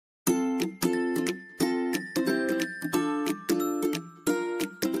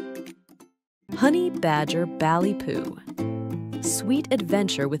Honey Badger Ballypoo. Sweet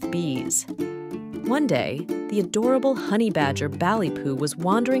adventure with bees. One day, the adorable honey badger Ballypoo was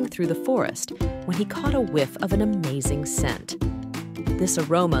wandering through the forest when he caught a whiff of an amazing scent. This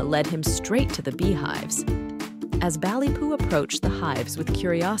aroma led him straight to the beehives. As Ballypoo approached the hives with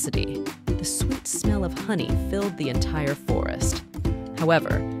curiosity, the sweet smell of honey filled the entire forest.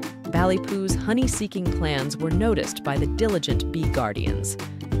 However, Ballypoo's honey-seeking plans were noticed by the diligent bee guardians.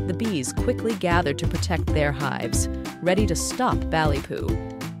 The bees quickly gathered to protect their hives, ready to stop Ballypoo.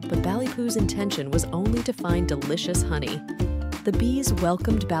 But Ballypoo's intention was only to find delicious honey. The bees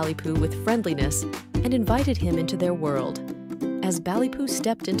welcomed Ballypoo with friendliness and invited him into their world. As Ballypoo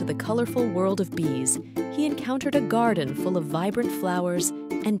stepped into the colorful world of bees, he encountered a garden full of vibrant flowers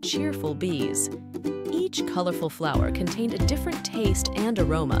and cheerful bees. Each colorful flower contained a different taste and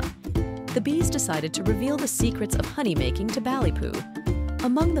aroma. The bees decided to reveal the secrets of honey-making to Ballypoo.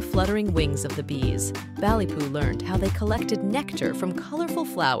 Among the fluttering wings of the bees, Ballypoo learned how they collected nectar from colorful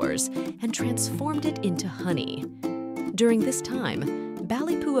flowers and transformed it into honey. During this time,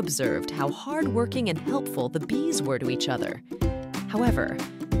 Ballypoo observed how hardworking and helpful the bees were to each other. However,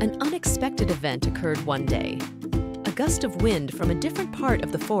 an unexpected event occurred one day. A gust of wind from a different part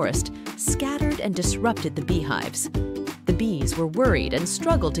of the forest scattered and disrupted the beehives. The bees were worried and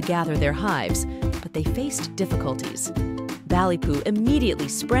struggled to gather their hives, but they faced difficulties. Ballypoo immediately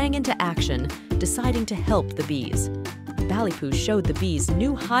sprang into action, deciding to help the bees. Ballypoo showed the bees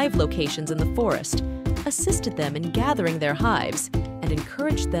new hive locations in the forest, assisted them in gathering their hives, and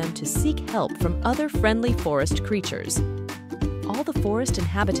encouraged them to seek help from other friendly forest creatures. All the forest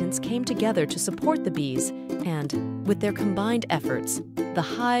inhabitants came together to support the bees, and, with their combined efforts, the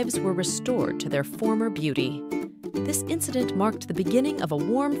hives were restored to their former beauty. This incident marked the beginning of a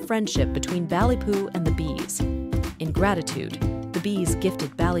warm friendship between Ballypoo and the bees. In gratitude, the bees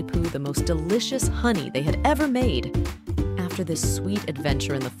gifted Ballypoo the most delicious honey they had ever made. After this sweet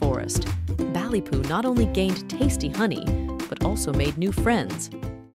adventure in the forest, Ballypoo not only gained tasty honey, but also made new friends.